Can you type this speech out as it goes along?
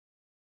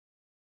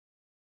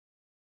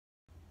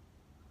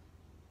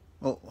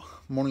Oh,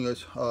 morning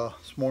guys.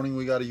 This morning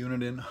we got a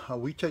unit in.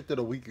 We checked it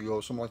a week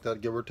ago, something like that,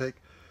 give or take.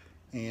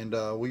 And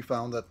we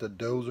found that the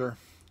dozer,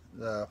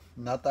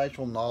 not the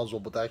actual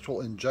nozzle, but the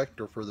actual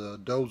injector for the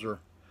dozer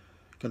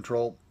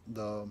control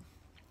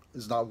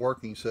is not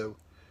working. So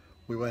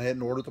we went ahead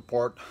and ordered the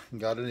part and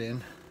got it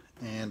in.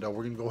 And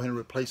we're going to go ahead and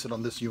replace it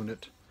on this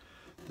unit.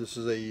 This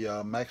is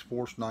a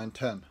Maxxforce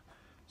 910.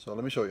 So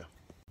let me show you.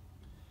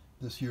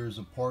 This here is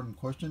the part in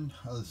question.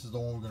 This is the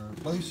one we're going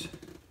to replace.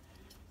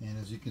 And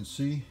as you can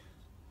see,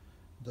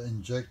 the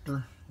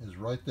injector is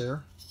right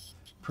there,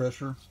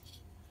 pressure,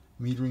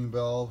 metering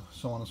valve,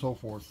 so on and so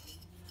forth.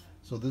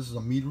 So this is a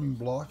metering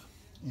block,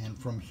 and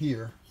from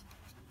here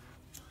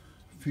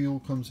fuel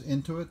comes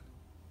into it,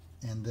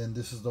 and then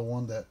this is the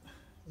one that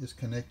is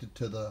connected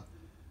to the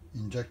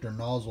injector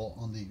nozzle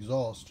on the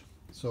exhaust.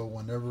 So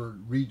whenever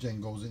regen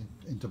goes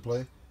into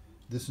play,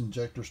 this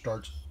injector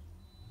starts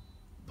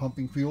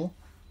pumping fuel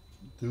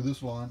through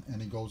this line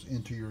and it goes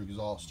into your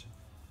exhaust.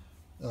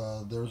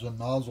 There's a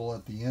nozzle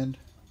at the end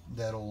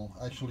that'll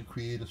actually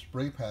create a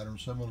spray pattern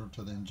similar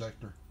to the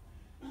injector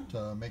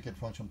to make it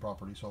function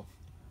properly. So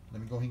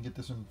let me go ahead and get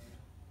this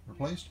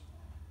replaced.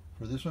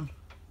 For this one,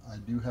 I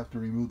do have to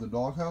remove the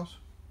doghouse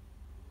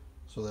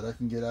so that I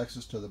can get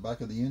access to the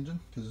back of the engine,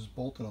 because it's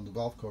bolted on the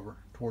valve cover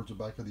towards the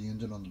back of the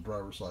engine on the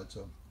driver's side.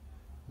 So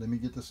let me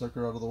get this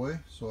sucker out of the way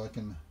so I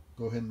can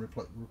go ahead and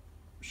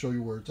show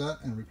you where it's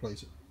at and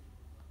replace it.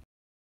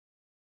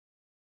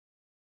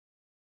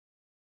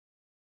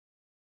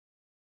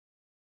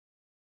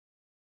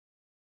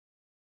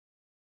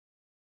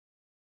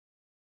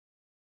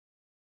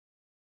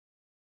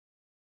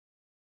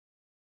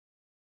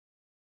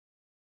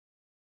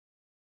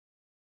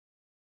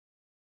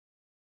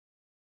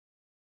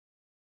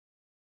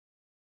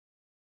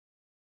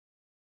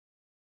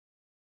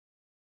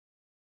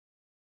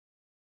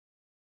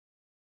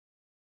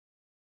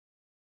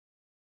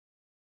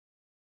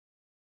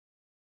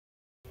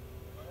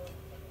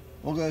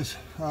 Well guys,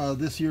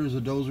 this here is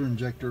a dozer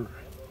injector.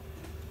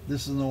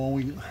 This is the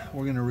one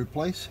we're going to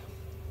replace.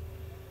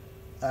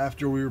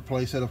 After we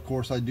replace it, of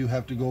course, I do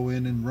have to go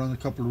in and run a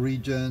couple of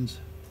regens,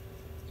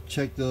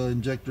 check the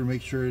injector,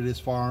 make sure it is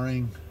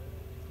firing,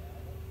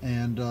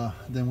 and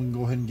then we can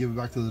go ahead and give it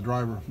back to the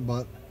driver.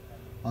 But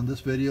on this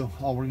video,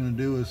 all we're going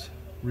to do is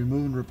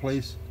remove and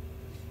replace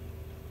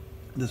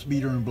this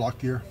metering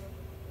block here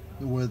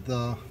with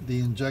the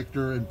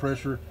injector and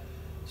pressure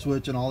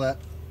switch and all that,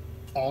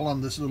 all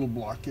on this little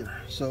block here.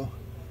 So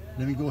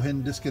let me go ahead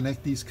and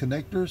disconnect these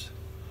connectors.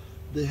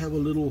 They have a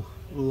little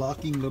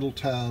locking little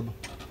tab.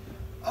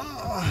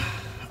 I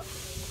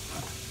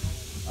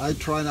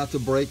try not to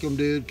break them,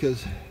 dude,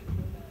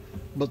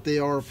 but they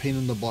are a pain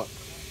in the butt.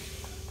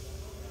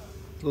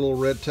 Little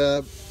red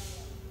tab.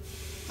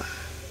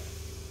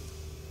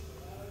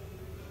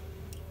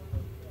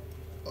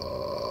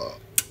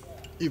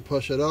 You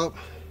push it up.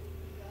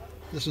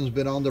 This one's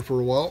been on there for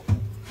a while.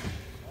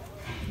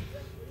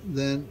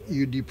 Then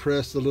you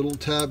depress the little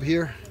tab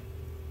here,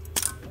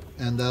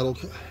 and that'll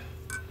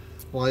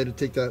allow you to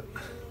take that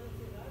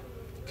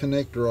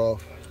connector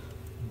off.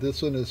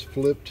 This one is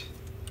flipped.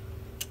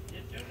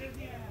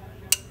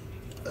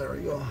 There we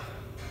go.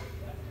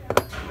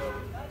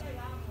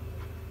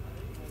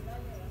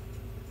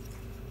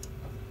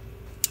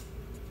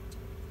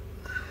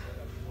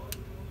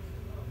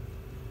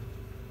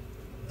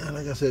 And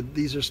like I said,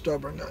 these are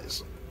stubborn,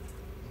 guys.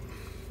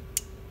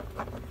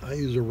 I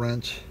use a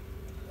wrench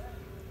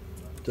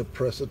to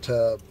press a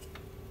tab.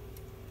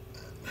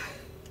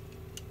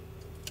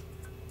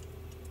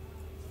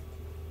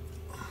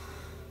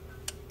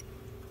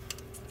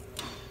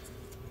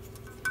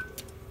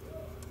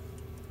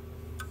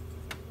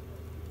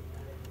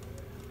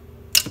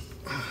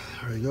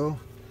 There you go.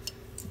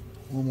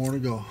 One more to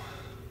go.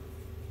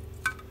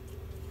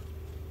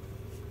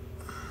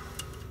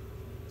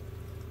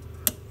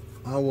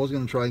 I was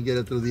going to try and get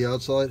it through the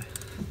outside,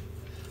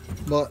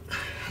 but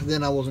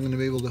then I wasn't going to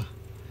be able to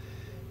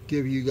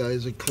give you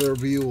guys a clear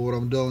view of what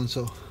I'm doing.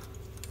 So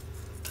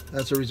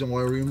that's the reason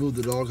why we removed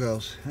the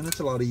doghouse, and it's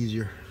a lot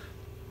easier.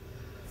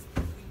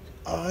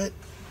 Alright.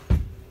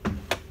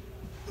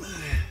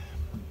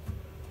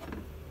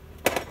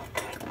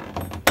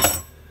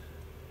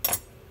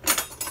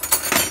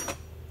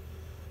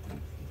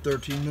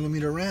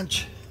 $13mm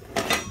wrench.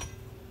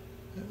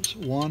 There's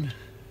 1,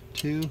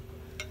 2,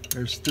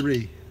 there's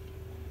 3.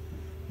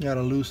 You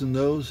gotta loosen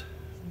those,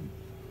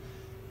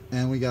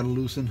 and we gotta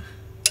loosen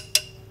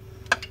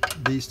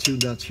these 2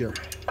 nuts here.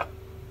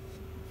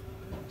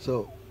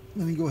 So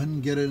let me go ahead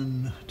and get it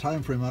in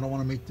time frame. I don't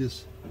want to make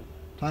this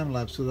time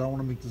lapse because I don't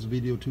want to make this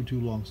video too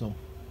long. So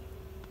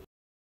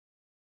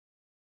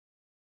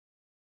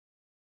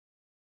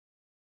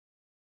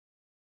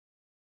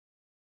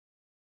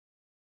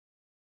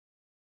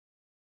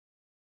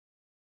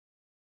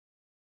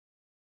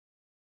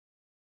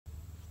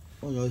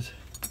well guys,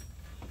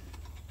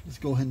 let's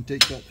go ahead and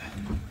take that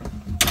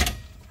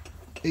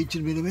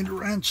 18mm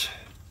wrench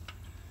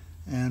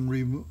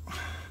and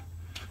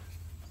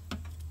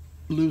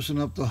loosen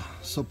up the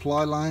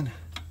supply line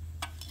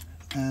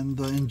and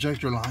the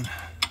injector line.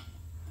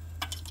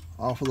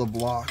 off of the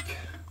block.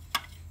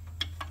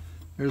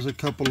 There's a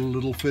couple of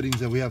little fittings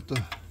that we have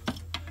to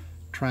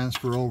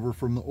transfer over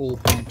from the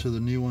old pump to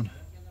the new one.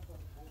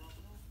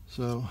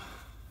 So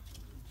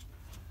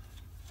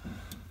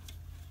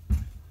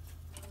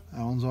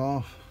that one's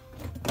off.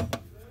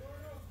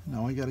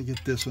 Now I got to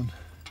get this one.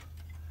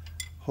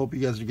 Hope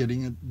you guys are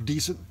getting a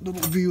decent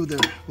little view there,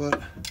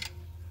 but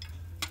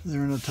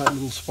they're in a tight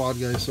little spot,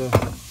 guys. So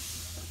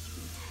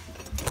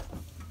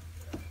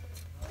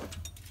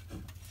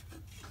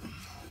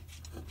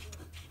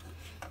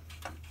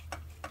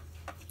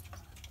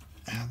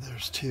and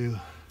there's two.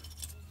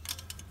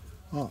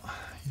 Well,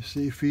 you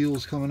see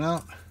fuel's coming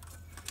out.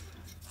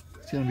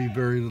 It's gonna be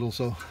very little,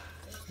 so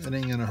it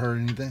ain't gonna hurt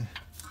anything.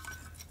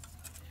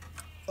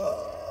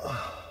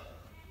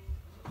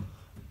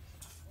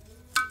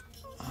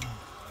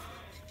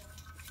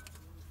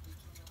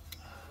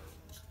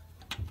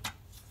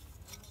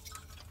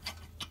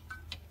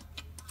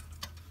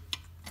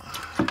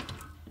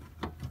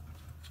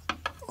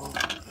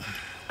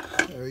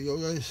 There you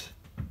go, guys.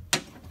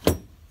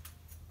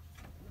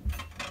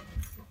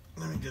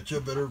 Let me get you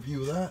a better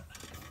view of that.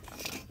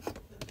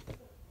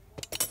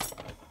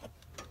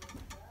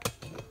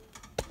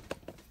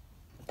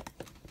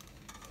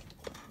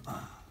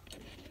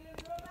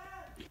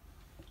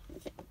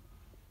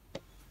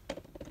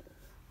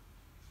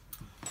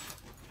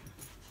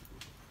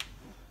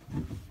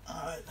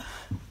 Alright.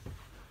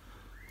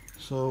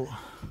 So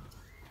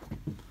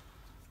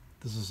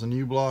this is a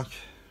new block.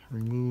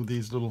 Remove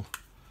these little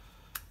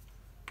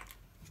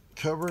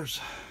covers,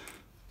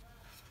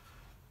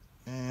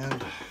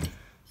 and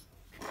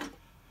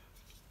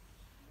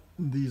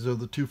these are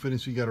the two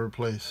fittings we got to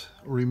replace,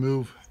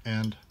 remove,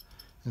 and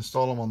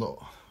install them on the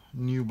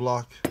new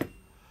block.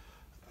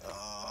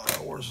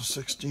 Where's the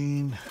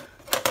 16?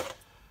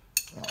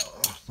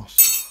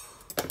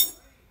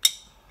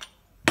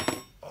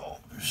 Oh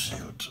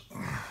shoot!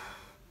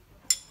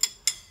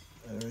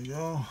 There we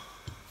go.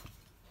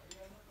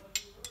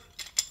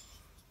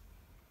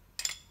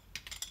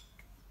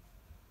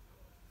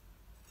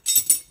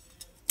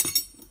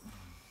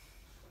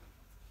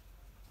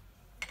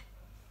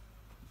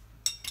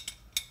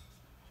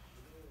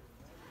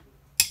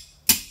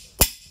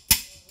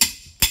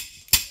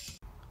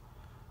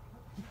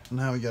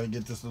 Now we got to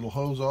get this little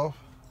hose off.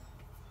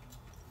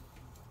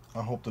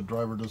 I hope the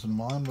driver doesn't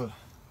mind, but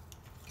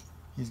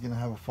he's gonna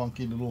have a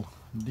funky little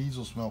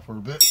diesel smell for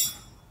a bit.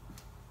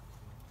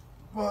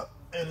 But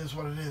it is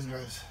what it is,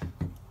 guys.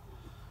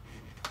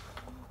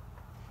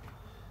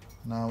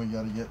 Now we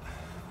got to get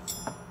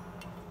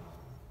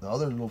the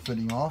other little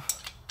fitting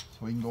off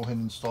so we can go ahead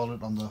and install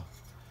it on the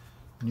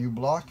new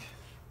block.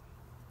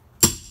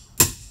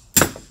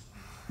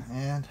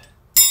 And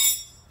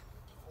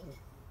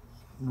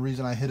the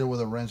reason I hit it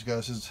with a wrench,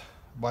 guys, is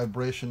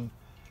vibration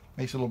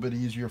makes it a little bit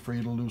easier for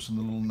you to loosen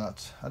the little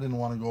nuts. I didn't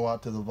want to go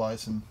out to the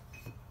vise and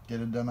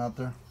get it done out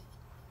there,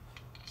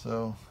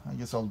 so I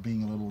guess I was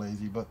being a little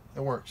lazy, but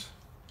it works.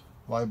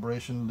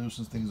 Vibration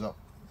loosens things up.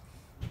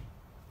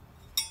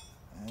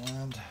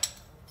 And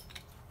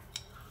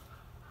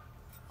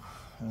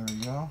there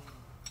we go.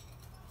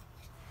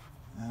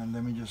 And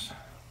let me just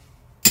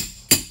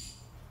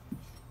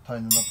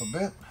tighten it up a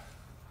bit.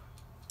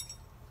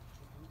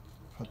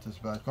 Put this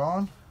back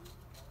on.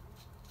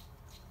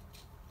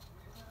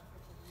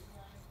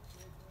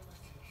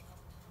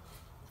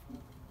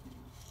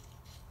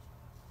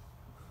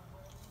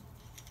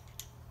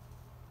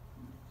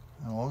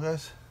 And well,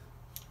 guys,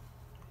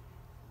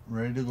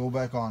 ready to go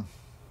back on.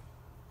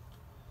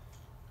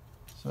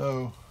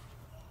 So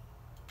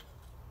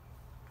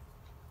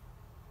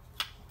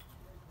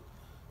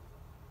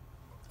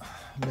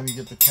let me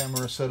get the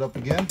camera set up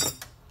again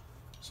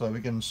so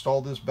we can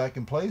install this back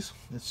in place.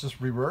 It's just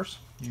reverse.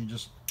 You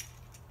just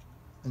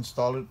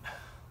install it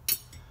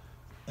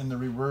in the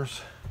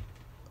reverse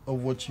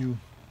of what you.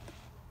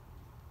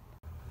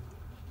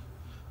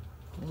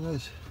 Well,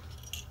 guys,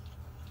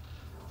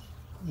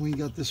 we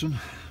got this one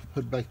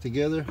put back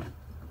together,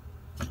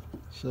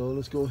 so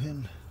let's go ahead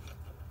and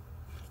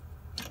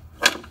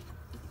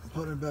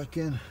put it back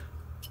in.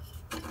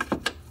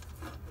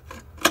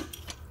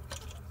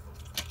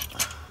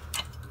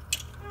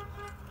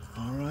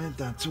 All right,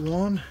 that's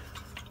one.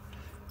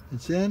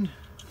 It's in.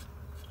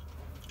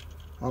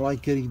 I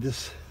like getting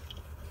this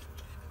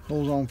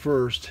hose on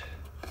first.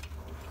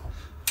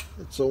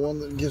 It's the one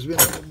that gives me a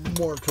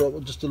little more trouble,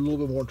 just a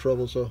little bit more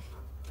trouble, so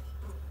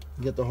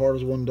get the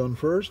hardest one done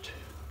first.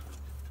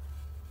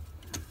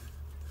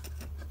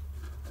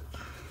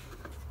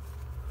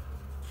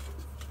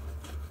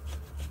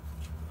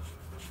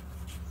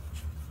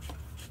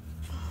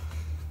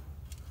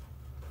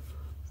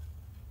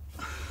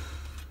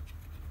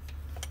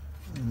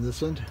 And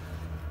this one.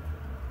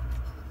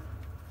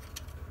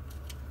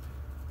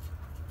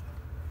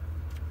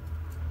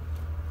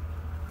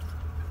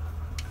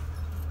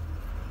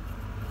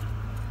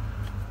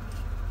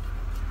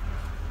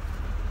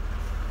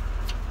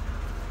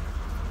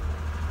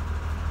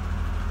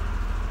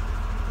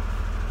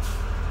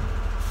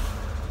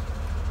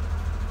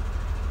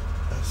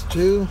 That's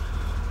two.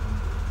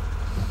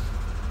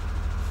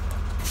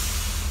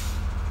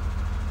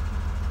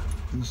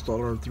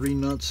 Install our 3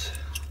 nuts.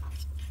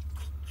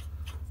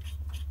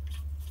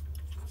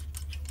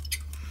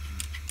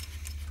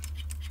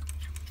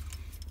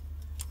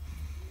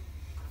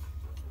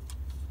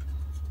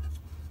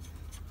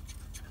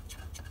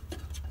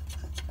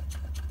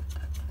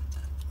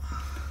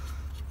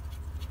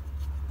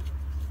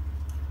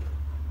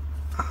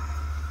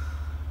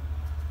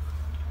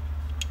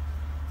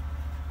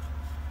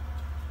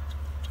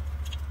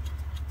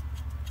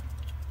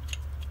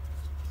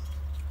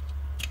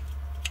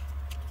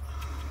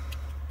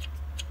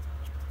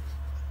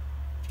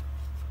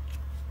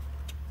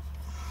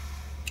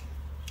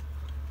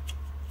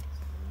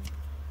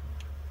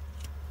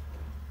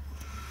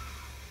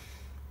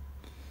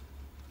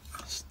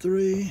 That's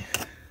 3.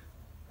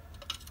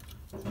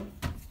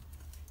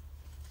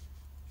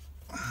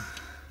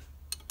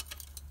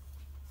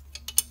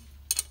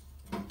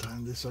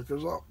 Time these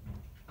suckers up.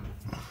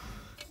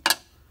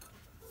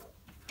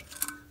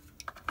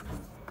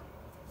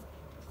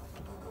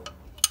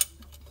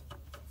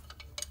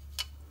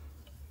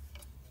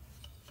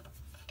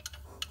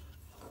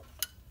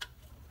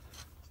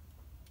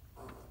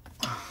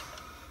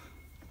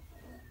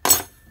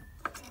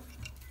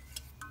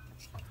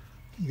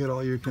 You got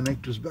all your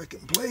connectors back in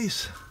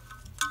place.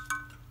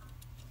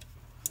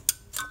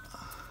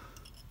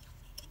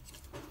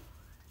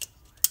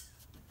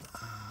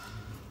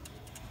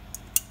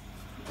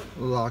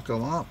 Lock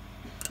them up.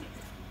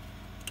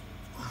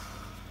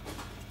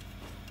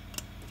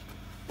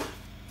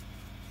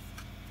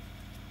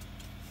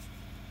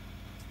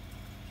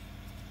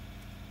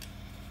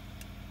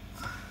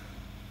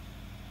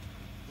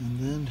 And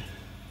then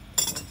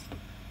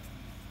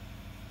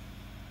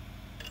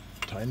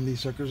tighten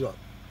these suckers up.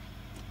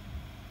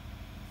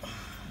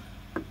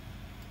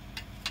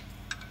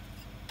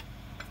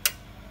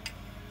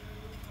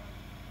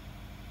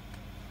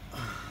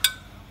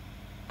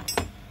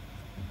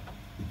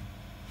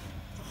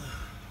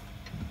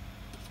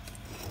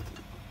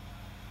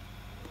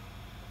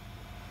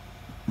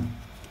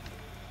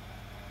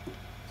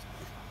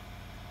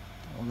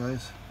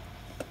 Guys,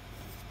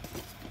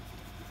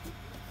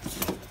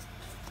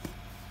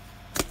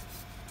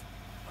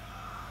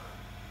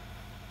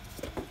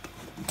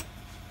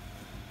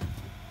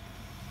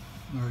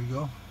 there we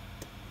go.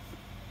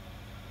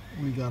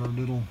 We got our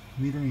little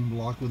metering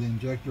block with the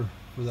injector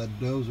for that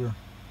dozer.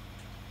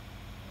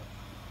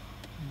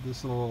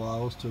 This will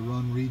allow us to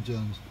run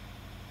regens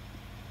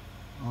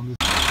on this.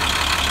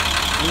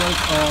 Alright,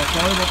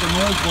 sorry about the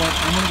noise, but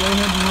I'm going to go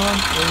ahead and run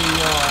a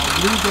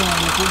regen on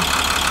this one.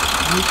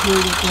 Make sure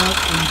that that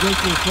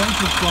injector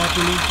functions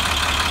properly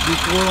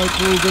before I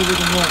close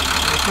everything up.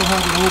 I still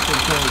have it open,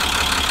 so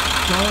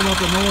sorry about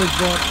the noise,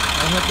 but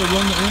I have to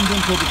run the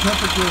engine till the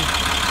temperature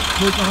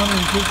hits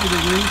 150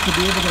 degrees to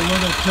be able to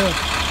run a test.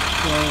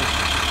 So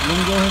let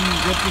me go ahead and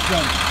get this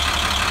done.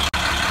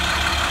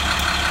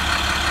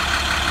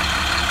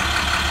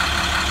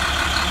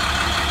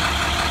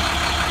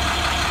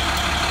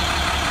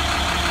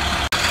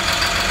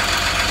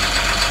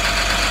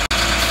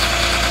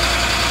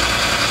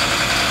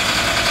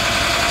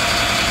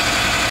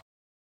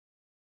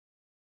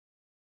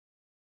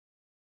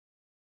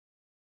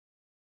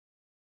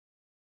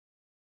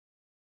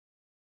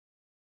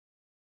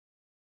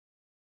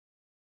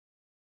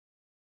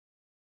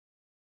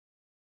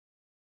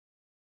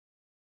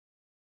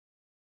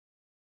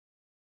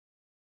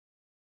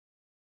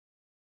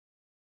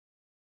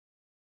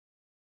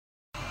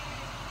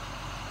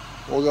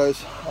 Well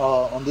guys,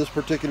 on this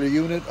particular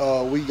unit,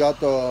 we got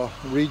the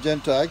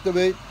regen to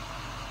activate,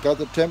 got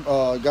the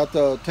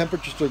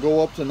temperatures to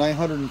go up to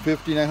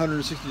 950,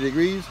 960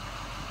 degrees.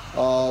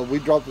 We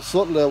dropped the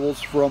soot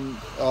levels from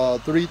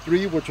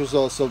 3.3, which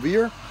was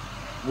severe.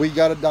 We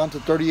got it down to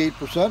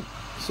 38%.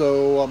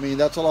 So I mean,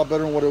 that's a lot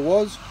better than what it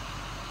was.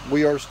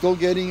 We are still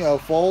getting a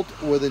fault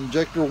with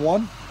injector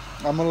 1.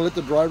 I'm going to let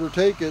the driver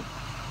take it,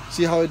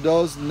 see how it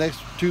does the next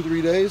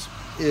 2-3 days.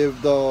 If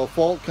the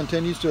fault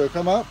continues to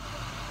come out,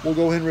 we'll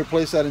go ahead and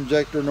replace that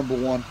injector number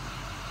 1.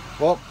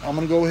 Well, I'm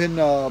going to go ahead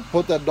and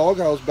put that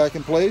doghouse back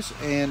in place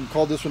and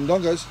call this one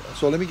done, guys.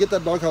 So let me get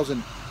that doghouse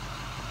in.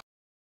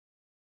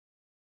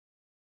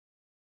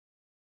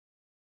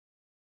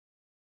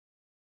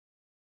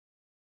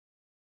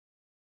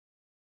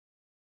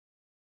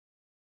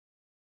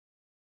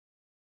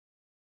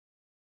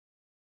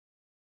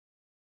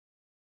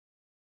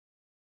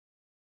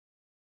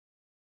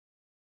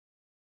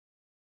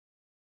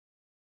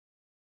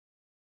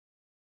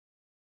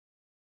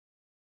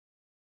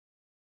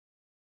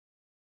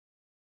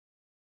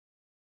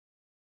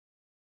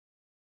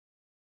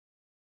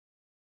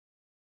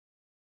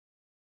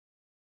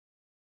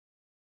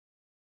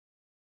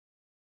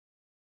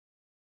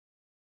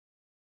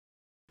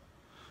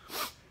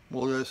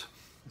 Well guys,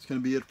 that's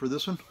going to be it for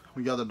this one.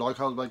 We got the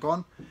doghouse back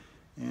on,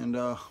 and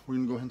we're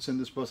going to go ahead and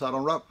send this bus out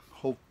on route.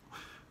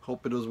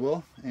 Hope it does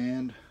well,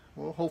 and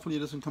well, hopefully it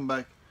doesn't come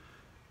back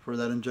for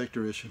that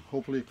injector issue.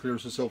 Hopefully it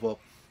clears itself up.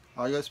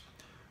 Alright guys,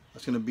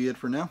 that's going to be it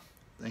for now.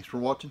 Thanks for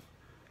watching.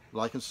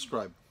 Like and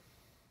subscribe.